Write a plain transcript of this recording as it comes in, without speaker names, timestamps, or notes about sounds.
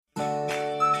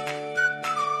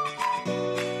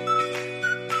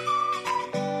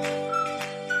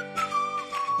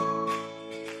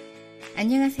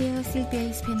안녕하세요.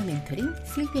 실비아의 스페인어 멘토링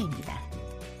실비아입니다.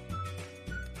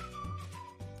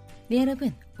 네,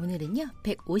 여러분. 오늘은요.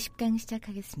 150강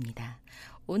시작하겠습니다.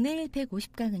 오늘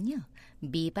 150강은요.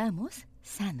 Vivamos,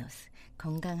 sanos.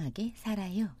 건강하게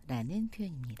살아요 라는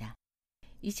표현입니다.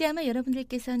 이제 아마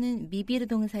여러분들께서는 미비르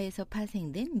동사에서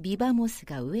파생된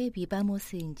Vivamos가 왜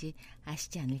Vivamos인지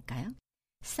아시지 않을까요?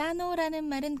 사노라는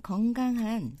말은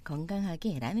건강한,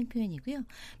 건강하게 라는 표현이고요.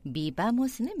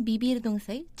 Vivamos는 미비르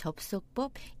동사의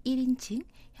접속법 1인칭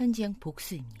현지형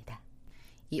복수입니다.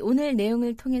 이 오늘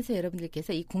내용을 통해서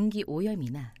여러분들께서 이 공기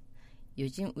오염이나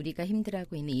요즘 우리가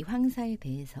힘들어하고 있는 이 황사에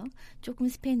대해서 조금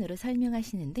스페인어로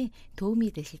설명하시는데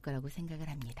도움이 되실 거라고 생각을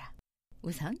합니다.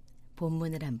 우선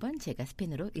본문을 한번 제가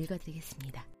스페인어로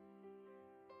읽어드리겠습니다.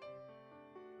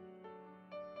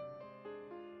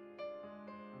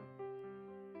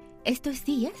 Estos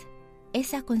días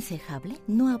es aconsejable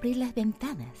no abrir las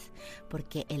ventanas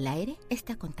porque el aire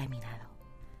está contaminado.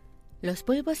 Los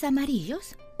polvos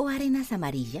amarillos o arenas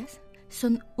amarillas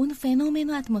son un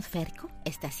fenómeno atmosférico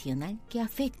estacional que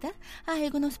afecta a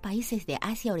algunos países de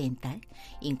Asia Oriental,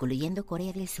 incluyendo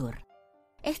Corea del Sur.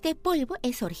 Este polvo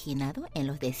es originado en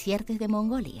los desiertos de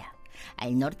Mongolia,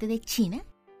 al norte de China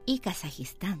y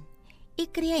Kazajistán, y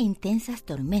crea intensas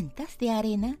tormentas de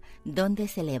arena donde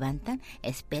se levantan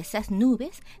espesas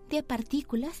nubes de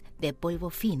partículas de polvo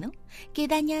fino que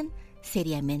dañan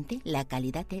seriamente la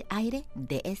calidad del aire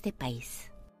de este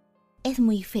país. Es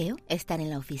muy feo estar en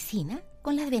la oficina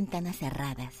con las ventanas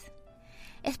cerradas.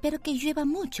 Espero que llueva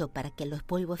mucho para que los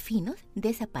polvos finos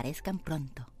desaparezcan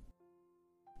pronto.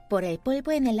 Por el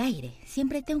polvo en el aire,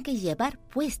 siempre tengo que llevar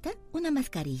puesta una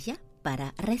mascarilla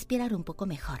para respirar un poco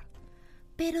mejor.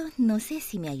 Pero no sé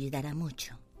si me ayudará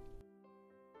mucho.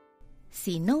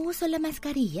 Si no uso la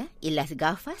mascarilla y las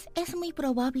gafas, es muy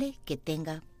probable que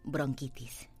tenga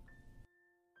bronquitis.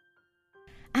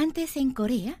 Antes en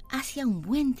Corea hacía un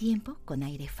buen tiempo con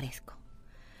aire fresco,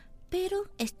 pero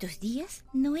estos días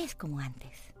no es como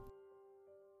antes.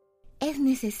 Es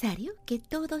necesario que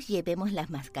todos llevemos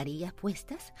las mascarillas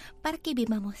puestas para que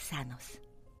vivamos sanos.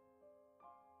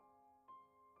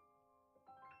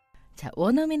 자,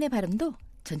 원어민의 발음도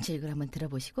전체 읽을 한번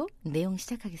들어보시고 내용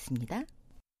시작하겠습니다.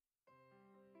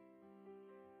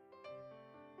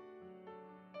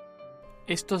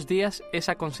 Estos días es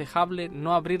aconsejable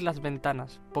no abrir las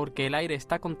ventanas porque el aire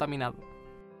está contaminado.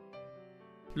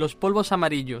 Los polvos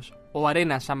amarillos o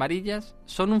arenas amarillas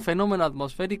son un fenómeno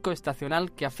atmosférico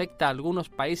estacional que afecta a algunos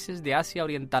países de Asia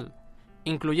Oriental,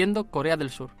 incluyendo Corea del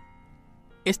Sur.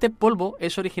 Este polvo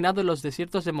es originado en los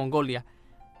desiertos de Mongolia,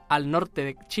 al norte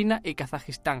de China y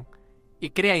Kazajistán, y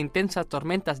crea intensas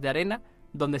tormentas de arena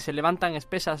donde se levantan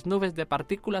espesas nubes de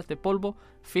partículas de polvo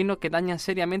fino que dañan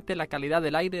seriamente la calidad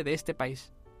del aire de este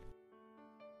país.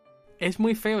 Es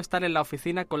muy feo estar en la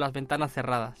oficina con las ventanas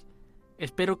cerradas.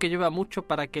 Espero que llueva mucho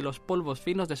para que los polvos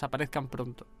finos desaparezcan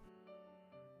pronto.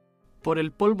 Por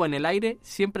el polvo en el aire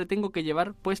siempre tengo que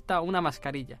llevar puesta una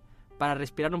mascarilla para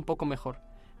respirar un poco mejor,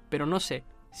 pero no sé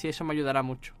si eso me ayudará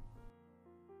mucho.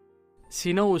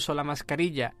 Si no uso la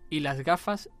mascarilla y las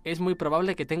gafas, es muy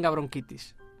probable que tenga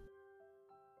bronquitis.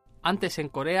 Antes en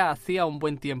Corea hacía un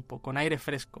buen tiempo, con aire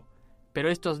fresco, pero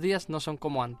estos días no son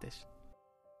como antes.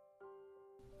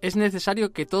 Es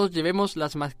necesario que todos llevemos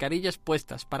las mascarillas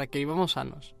puestas para que vivamos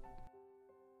sanos.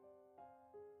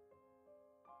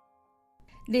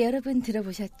 네, 여러분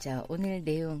들어보셨죠? 오늘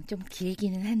내용 좀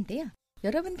길기는 한데요.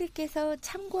 여러분들께서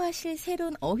참고하실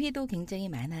새로운 어휘도 굉장히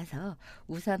많아서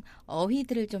우선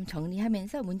어휘들을 좀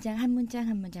정리하면서 문장 한 문장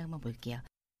한 문장 한번 볼게요.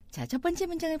 자, 첫 번째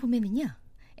문장을 보면은요.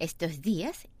 Estos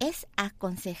días es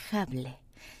aconsejable.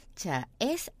 자,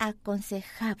 es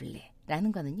aconsejable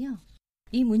라는 거는요.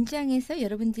 이 문장에서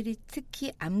여러분들이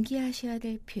특히 암기하셔야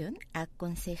될 표현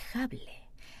aconsejable.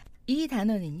 이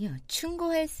단어는요.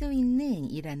 충고할 수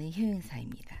있는 이라는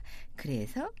형용사입니다.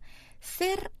 그래서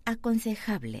ser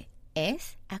aconsejable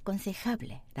es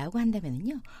aconsejable 라고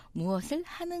한다면요. 무엇을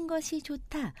하는 것이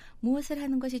좋다, 무엇을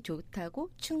하는 것이 좋다고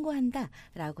충고한다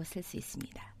라고 쓸 수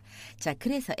있습니다. 자,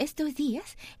 그래서 estos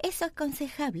días es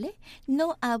aconsejable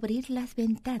no abrir las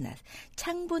ventanas.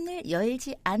 창문을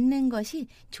열지 않는 것이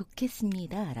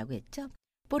좋겠습니다 라고 했죠.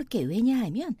 porque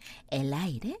왜냐하면 el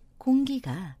aire,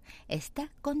 공기가 está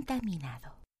contaminado.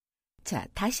 자,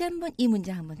 다시 한번 이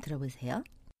문장 한번 들어보세요.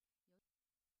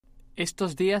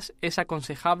 Estos días es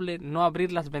aconsejable no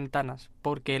abrir las ventanas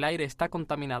porque el aire está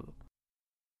contaminado.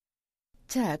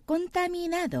 자,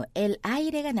 contaminado, el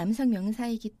aire가 남성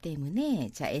명사이기 때문에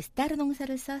자, estar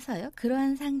동사를 써서요.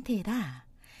 그러한 상태다.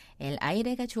 el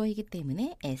aire가 주어이기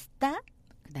때문에 está,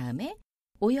 그 다음에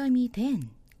오염이 된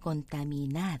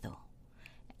contaminado.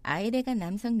 aire가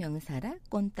남성 명사라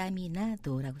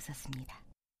contaminado라고 썼습니다.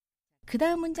 그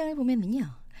다음 문장을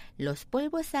보면은요. Los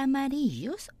polvos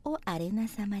amarillos o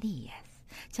arenas amarillas.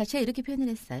 자, 제가 이렇게 표현을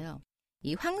했어요.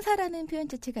 이 황사라는 표현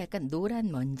자체가 약간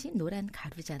노란 먼지, 노란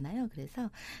가루잖아요. 그래서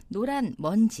노란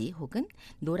먼지 혹은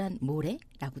노란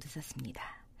모래라고도 썼습니다.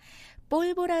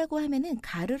 polvo라고 하면은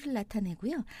가루를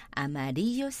나타내고요.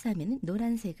 amarillos 하면은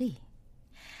노란색의,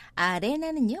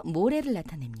 arena는요 모래를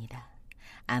나타냅니다.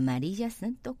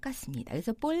 amarillas는 똑같습니다.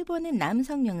 그래서 polvo는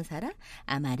남성 명사라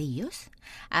amarillos,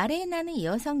 arena는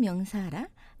여성 명사라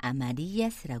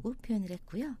amarillas라고 표현을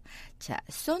했고요. 자,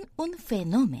 son un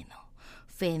fenómeno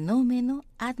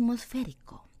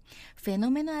atmosférico.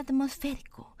 fenómeno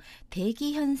atmosférico.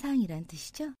 대기 현상이란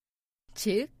뜻이죠.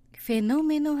 즉,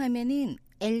 fenómeno 하면은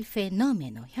el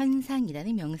fenómeno,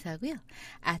 현상이라는 명사고요.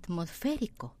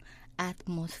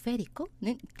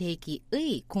 atmosférico는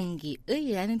대기의,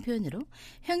 공기의라는 표현으로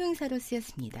형용사로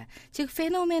쓰였습니다. 즉,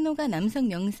 fenómeno가 남성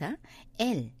명사,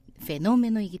 el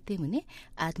fenómeno이기 때문에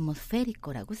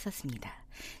atmosférico라고 썼습니다.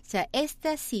 자,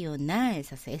 estacional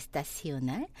써서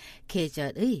estacional,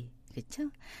 계절의, 그렇죠?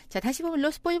 자, 다시 보면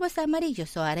los polvos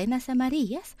amarillos o arenas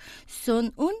amarillas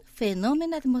son un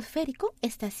fenómeno atmosférico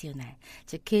estacional.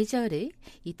 즉, 계절의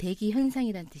이 대기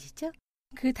현상이란 뜻이죠.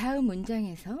 그 다음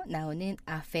문장에서 나오는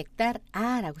afectar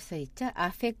a라고 써있죠.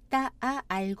 afecta a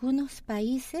algunos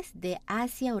países de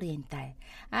Asia Oriental.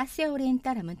 아시아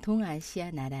오리엔탈 하면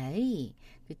동아시아 나라의,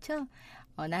 그렇죠?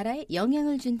 나라에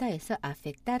영향을 준다 해서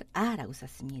afectar a라고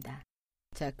썼습니다.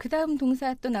 자, 그 다음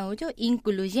동사 또 나오죠.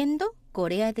 incluyendo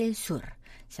Corea del Sur.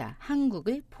 자,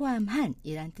 한국을 포함한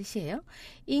이란 뜻이에요.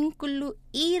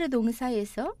 incluir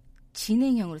동사에서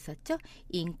진행형으로 썼죠.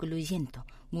 incluyendo,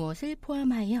 무엇을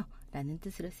포함하여 라는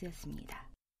뜻으로 쓰였습니다.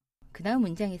 그 다음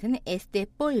문장에서는 este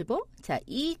polvo, 자,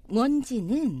 이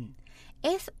먼지는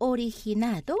es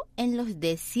originado en los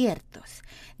desiertos.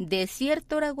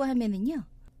 desierto라고 하면은요,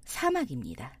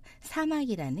 사막입니다.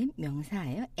 사막이라는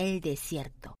명사예요. el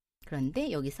desierto.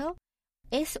 그런데 여기서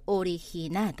es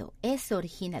originado,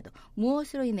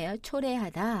 무엇으로 인하여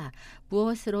초래하다,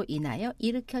 무엇으로 인하여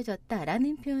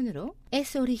일으켜졌다라는 표현으로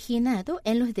es originado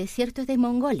en los desiertos de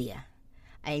Mongolia,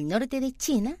 al norte de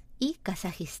China y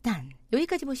Kazajistán.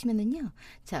 여기까지 보시면은요,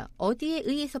 자, 어디에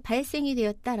의해서 발생이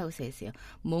되었다라고 써 있어요.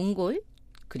 몽골,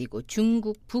 그리고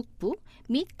중국 북부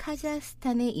및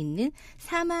카자흐스탄에 있는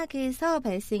사막에서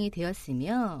발생이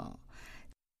되었으며,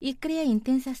 y crea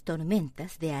intensas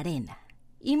tormentas de arena.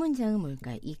 이 문장은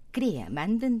뭘까요? y crea,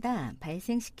 만든다,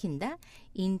 발생시킨다,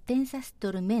 intensas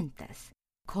tormentas,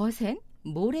 거센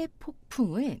모래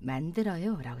폭풍을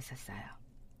만들어요 라고 썼어요.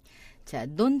 자,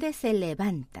 donde se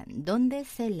levantan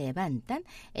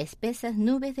espesas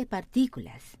nubes de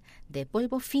partículas de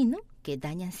polvo fino que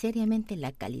dañan seriamente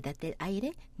la calidad del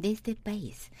aire de este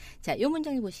país. 자, 이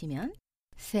문장을 보시면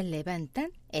se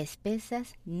levantan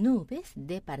espesas nubes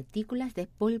de partículas de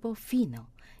polvo fino.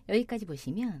 여기까지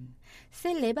보시면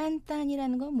se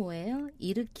levantan이라는 건 뭐예요?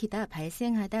 일으키다,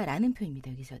 발생하다라는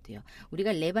표현입니다. 여기서도요.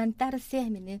 우리가 levantarse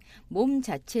하면은 몸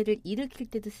자체를 일으킬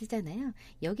때도 쓰잖아요.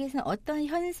 여기에서는 어떤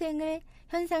현상을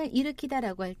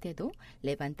일으키다라고 할 때도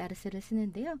levantarse를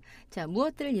쓰는데요. 자,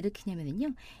 무엇들을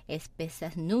일으키냐면요,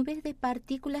 espesas nubes de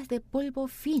partículas de polvo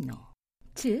fino.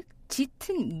 즉,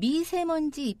 짙은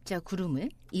미세먼지 입자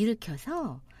구름을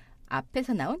일으켜서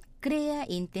앞에서 나온 crea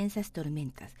intensas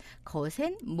tormentas,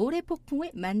 거센 모래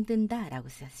폭풍을 만든다라고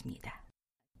쓰였습니다.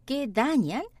 que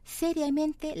dañan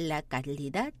seriamente la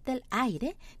calidad del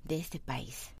aire de este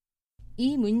país.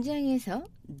 이 문장에서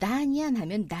dañan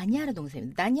하면 dañar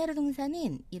동사입니다. dañar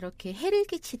동사는 이렇게 해를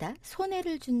끼치다,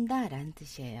 손해를 준다라는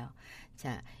뜻이에요.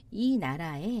 자, 이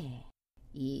나라에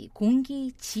이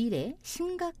공기 질에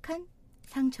심각한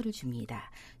상처를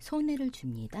줍니다. 손해를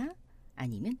줍니다.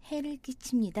 아니면 해를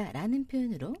끼칩니다. 라는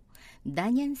표현으로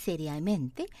dañan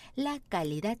seriamente la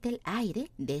calidad del aire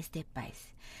de este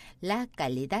país. La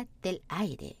calidad del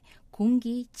aire.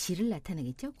 공기 질을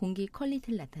나타내겠죠. 공기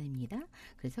퀄리티를 나타냅니다.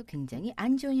 그래서 굉장히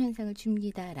안 좋은 현상을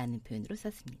줍니다. 라는 표현으로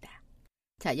썼습니다.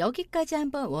 자, 여기까지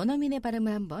한번 원어민의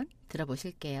발음을 한번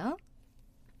들어보실게요.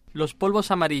 Los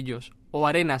polvos amarillos o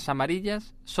arenas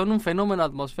amarillas son un fenómeno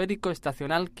atmosférico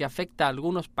estacional que afecta a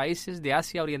algunos países de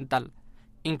Asia Oriental,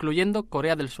 incluyendo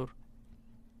Corea del Sur.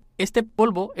 Este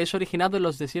polvo es originado en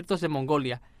los desiertos de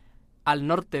Mongolia, al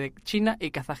norte de China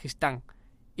y Kazajistán,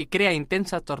 y crea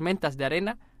intensas tormentas de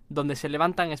arena donde se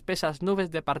levantan espesas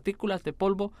nubes de partículas de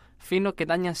polvo fino que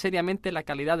dañan seriamente la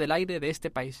calidad del aire de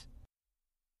este país.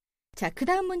 자, 그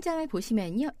다음 문장을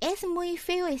보시면요. Es muy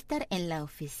feo estar en la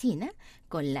oficina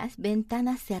con las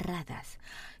ventanas cerradas.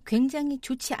 굉장히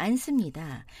좋지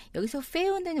않습니다. 여기서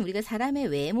feo는 우리가 사람의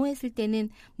외모에 쓸 때는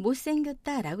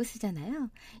못생겼다라고 쓰잖아요.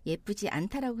 예쁘지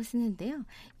않다라고 쓰는데요.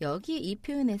 여기 이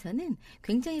표현에서는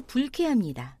굉장히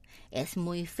불쾌합니다. Es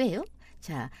muy feo.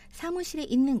 자, 사무실에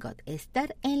있는 것. Estar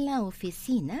en la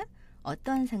oficina.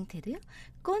 어떠한 상태로요?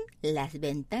 Con las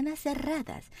ventanas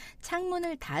cerradas.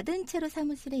 창문을 닫은 채로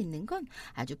사무실에 있는 건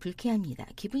아주 불쾌합니다.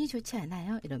 기분이 좋지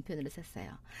않아요. 이런 표현으로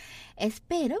썼어요.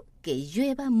 Espero que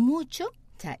llueva mucho.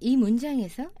 자, 이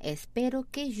문장에서 espero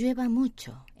que llueva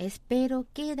mucho. espero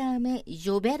que 다음에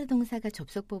llover 동사가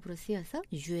접속법으로 쓰여서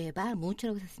llueva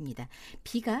mucho라고 썼습니다.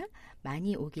 비가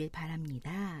많이 오길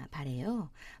바랍니다.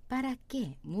 바래요. Para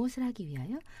que, 무엇을 하기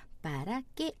위하여? Para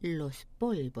que los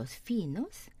polvos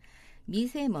finos,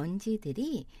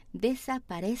 미세먼지들이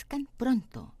desaparezcan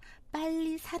pronto,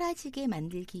 빨리 사라지게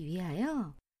만들기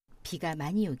위하여 비가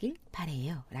많이 오길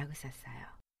바래요 라고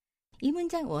썼어요. 이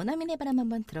문장 원어민의 발음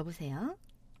한번 들어보세요.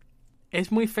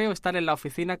 Es muy feo estar en la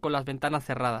oficina con las ventanas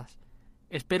cerradas.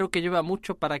 Espero que llueva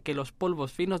mucho para que los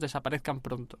polvos finos desaparezcan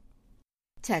pronto.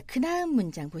 자, 그 다음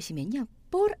문장 보시면요.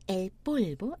 Por el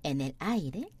polvo en el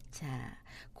aire. 자,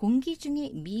 공기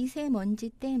중에 미세먼지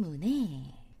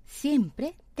때문에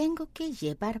Siempre tengo que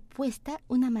llevar puesta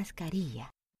una mascarilla.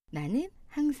 나는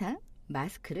항상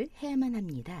마스크를 해야만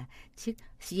합니다. 즉,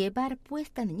 llevar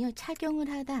puesta는요, 착용을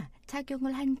하다,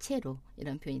 착용을 한 채로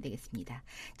이런 표현이 되겠습니다.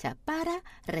 자, para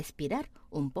respirar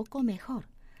un poco mejor.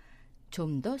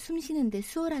 좀 더 숨 쉬는데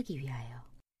수월하기 위하여.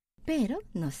 Pero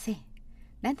no sé.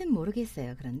 나는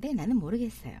모르겠어요. 그런데 나는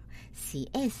모르겠어요. Si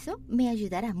eso me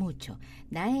ayudará mucho.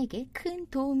 나에게 큰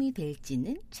도움이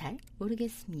될지는 잘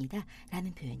모르겠습니다.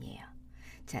 라는 표현이에요.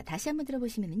 자, 다시 한번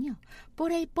들어보시면요.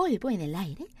 Por el polvo en el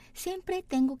aire, siempre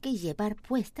tengo que llevar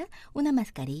puesta una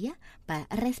mascarilla para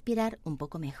respirar un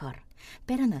poco mejor.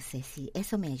 Pero no sé si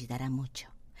eso me ayudará mucho.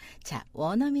 자,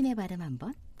 원어민의 발음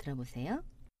한번 들어보세요.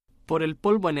 Por el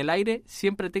polvo en el aire,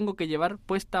 siempre tengo que llevar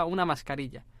puesta una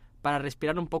mascarilla para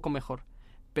respirar un poco mejor.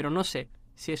 Pero no sé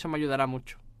si eso me ayudará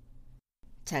mucho.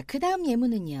 자, 그 다음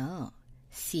예문은요.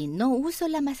 Si no uso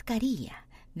la mascarilla.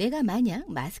 내가 만약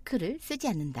마스크를 쓰지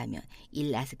않는다면 y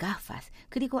las gafas,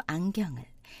 그리고 안경을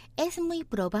es muy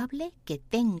probable que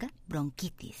tenga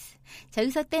bronquitis. 자,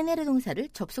 여기서 tener 동사를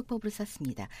접속법으로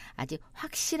썼습니다. 아직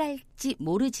확실할지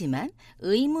모르지만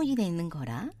의문이 되는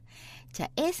거라. 자,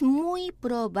 es muy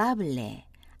probable.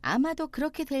 아마도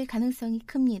그렇게 될 가능성이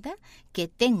큽니다. que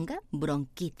tenga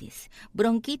bronquitis.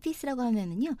 bronquitis라고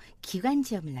하면은요,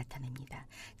 기관지염을 나타냅니다.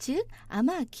 즉,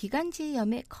 아마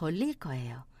기관지염에 걸릴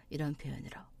거예요. 이런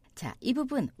표현으로. 자, 이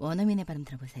부분 원어민의 발음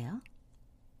들어보세요.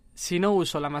 Si no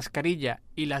uso la mascarilla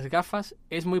y las gafas,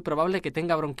 es muy probable que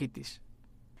tenga bronquitis.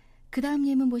 그 다음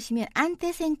예문 보시면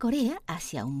Antes en Corea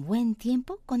hacía un buen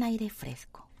tiempo con aire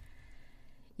fresco.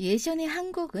 예전에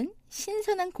한국은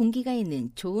신선한 공기가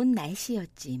있는 좋은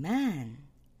날씨였지만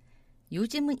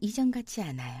요즘은 이전 같지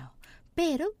않아요.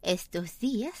 Pero estos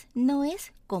días no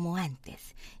es como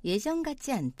antes. 예전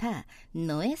같지 않다.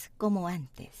 No es como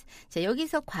antes. 자,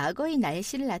 여기서 과거의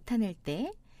날씨를 나타낼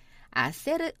때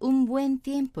hacer un buen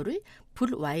tiempo를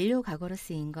불완료 과거로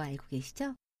쓰인 거 알고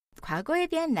계시죠? 과거에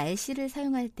대한 날씨를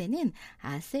사용할 때는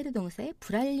hacer 동사의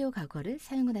불완료 과거를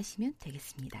사용을 하시면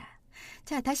되겠습니다.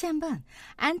 자, 다시 한번.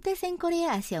 Antes en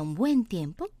Corea hacía un buen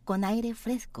tiempo con aire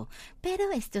fresco,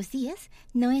 pero estos días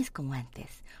no es como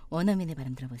antes. 원어민의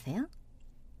발음 들어보세요.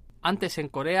 Antes en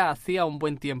Corea hacía un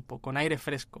buen tiempo, con aire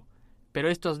fresco, pero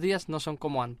estos días no son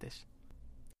como antes.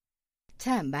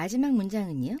 자, 마지막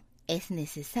문장은요. Es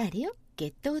necesario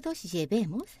que todos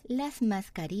llevemos las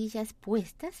mascarillas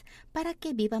puestas para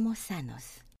que vivamos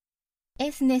sanos.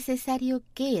 Es necesario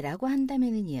que라고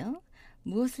한다면은요.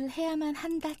 무엇을 해야만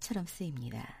한다처럼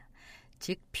쓰입니다.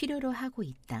 즉, 필요로 하고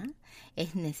있다.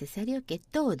 Es necesario que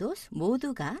todos,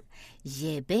 모두가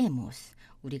llevemos,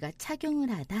 우리가 착용을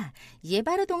하다.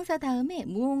 llevar 동사 다음에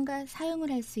무언가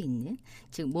사용을 할 수 있는,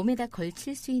 즉 몸에다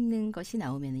걸칠 수 있는 것이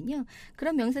나오면은요.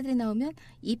 그런 명사들이 나오면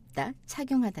입다,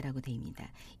 착용하다라고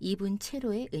되입니다. 입은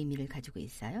채로의 의미를 가지고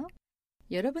있어요.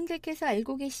 여러분들께서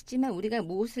알고 계시지만 우리가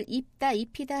무엇을 입다,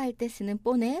 입히다 할 때 쓰는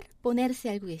ponerse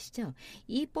알고 계시죠?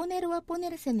 이 poner와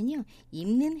ponerse는요.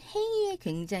 입는 행위에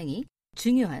굉장히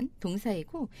중요한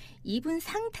동사이고 입은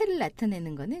상태를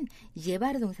나타내는 거는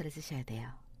llevar 동사를 쓰셔야 돼요.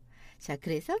 자,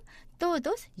 그래서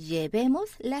todos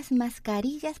llevemos las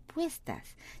mascarillas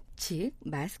puestas. 즉,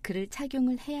 마스크를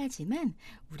착용을 해야지만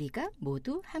우리가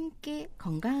모두 함께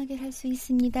건강하게 살 수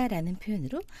있습니다. 라는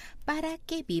표현으로 para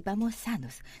que vivamos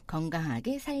sanos.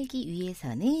 건강하게 살기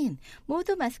위해서는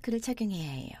모두 마스크를 착용해야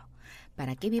해요.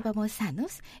 Para que vivamos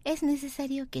sanos es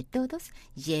necesario que todos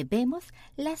llevemos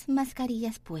las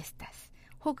mascarillas puestas.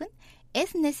 혹은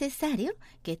Es necesario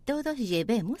que todos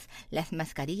llevemos las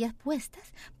mascarillas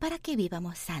puestas para que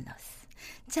vivamos sanos.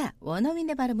 자,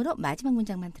 원어민의 발음으로 마지막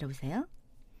문장만 들어보세요.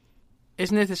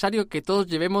 Es necesario que todos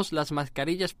llevemos las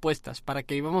mascarillas puestas para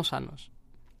que vivamos sanos.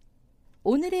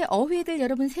 오늘의 어휘들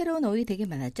여러분 새로운 어휘 되게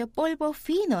많았죠. polvo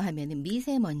fino 하면은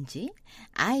미세먼지,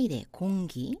 aire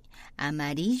공기,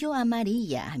 amarillo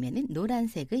amarilla 하면은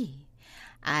노란색의,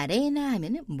 arena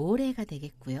하면은 모래가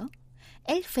되겠고요.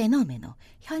 el fenómeno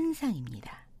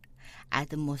현상입니다.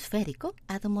 atmosférico,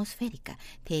 atmosférica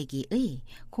대기의,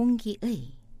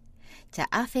 공기의. 자,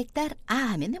 afectar a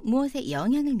하면은 무엇에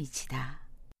영향을 미치다.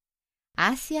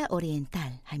 아시아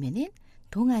오리엔탈 하면은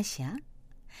동아시아,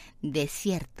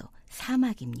 desierto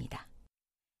사막입니다.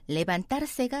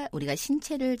 levantarse가 우리가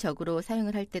신체를 적으로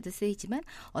사용을 할 때도 쓰이지만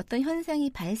어떤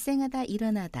현상이 발생하다,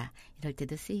 일어나다 이럴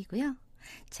때도 쓰이고요.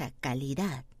 자,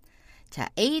 calidad. 자,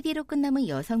 ad로 끝나면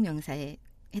여성 명사에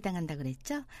해당한다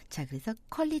그랬죠? 자, 그래서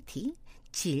quality,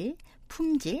 질,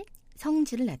 품질,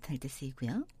 성질을 나타낼 때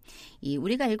쓰이고요. 이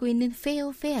우리가 알고 있는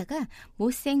feo가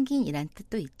못생긴이란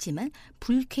뜻도 있지만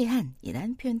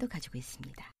불쾌한이란 표현도 가지고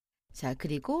있습니다. 자,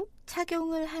 그리고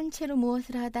착용을 한 채로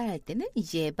무엇을 하다 할 때는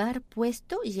llevar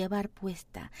puesto, llevar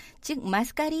puesta. 즉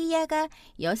마스카리야가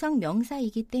여성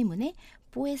명사이기 때문에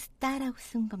puesta라고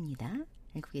쓴 겁니다.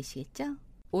 알고 계시겠죠?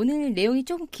 오늘 내용이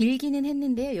좀 길기는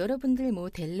했는데요. 여러분들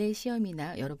델레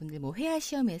시험이나 여러분들 회화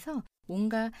시험에서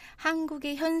뭔가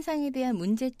한국의 현상에 대한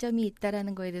문제점이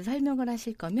있다라는 거에 대해서 설명을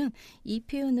하실 거면 이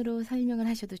표현으로 설명을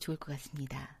하셔도 좋을 것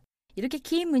같습니다. 이렇게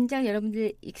긴 문장을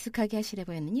여러분들 익숙하게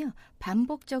하시려면요.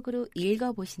 반복적으로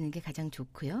읽어보시는 게 가장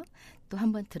좋고요. 또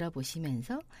한번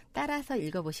들어보시면서 따라서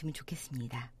읽어보시면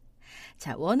좋겠습니다.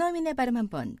 자, 원어민의 발음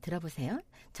한번 들어보세요.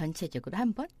 전체적으로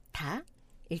한번 다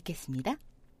읽겠습니다.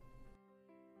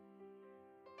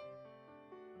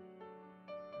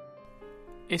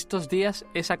 Estos días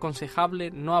es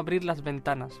aconsejable no abrir las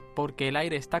ventanas porque el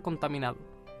aire está contaminado.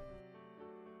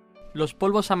 Los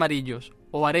polvos amarillos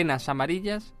o arenas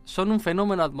amarillas son un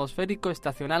fenómeno atmosférico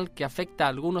estacional que afecta a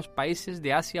algunos países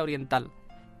de Asia Oriental,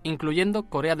 incluyendo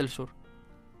Corea del Sur.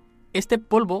 Este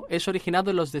polvo es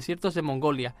originado en los desiertos de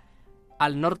Mongolia,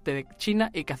 al norte de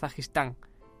China y Kazajistán,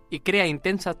 y crea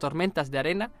intensas tormentas de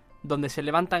arena donde se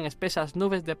levantan espesas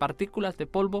nubes de partículas de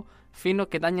polvo fino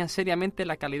que dañan seriamente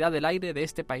la calidad del aire de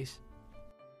este país.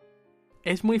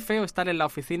 Es muy feo estar en la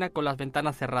oficina con las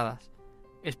ventanas cerradas.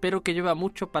 Espero que llueva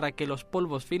mucho para que los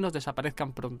polvos finos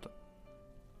desaparezcan pronto.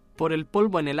 Por el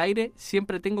polvo en el aire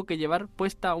siempre tengo que llevar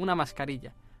puesta una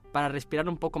mascarilla para respirar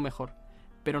un poco mejor,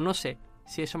 pero no sé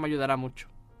si eso me ayudará mucho.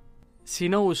 Si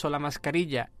no uso la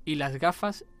mascarilla y las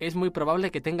gafas es muy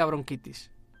probable que tenga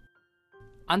bronquitis.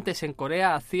 Antes en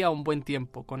Corea hacía un buen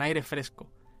tiempo, con aire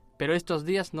fresco, pero estos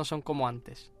días no son como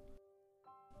antes.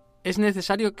 Es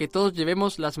necesario que todos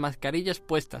llevemos las mascarillas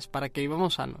puestas para que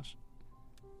vivamos sanos.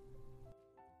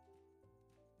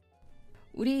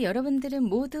 우리 여러분들은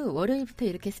모두 월요일부터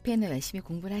이렇게 스페인어 열심히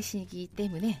공부를 하시기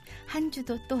때문에 한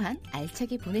주도 또한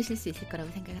알차게 보내실 수 있을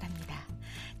거라고 생각을 합니다.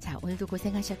 자, 오늘도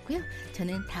고생하셨고요.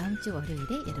 저는 다음 주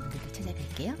월요일에 여러분들도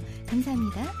찾아뵐게요.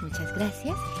 감사합니다. Muchas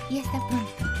gracias y hasta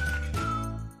pronto.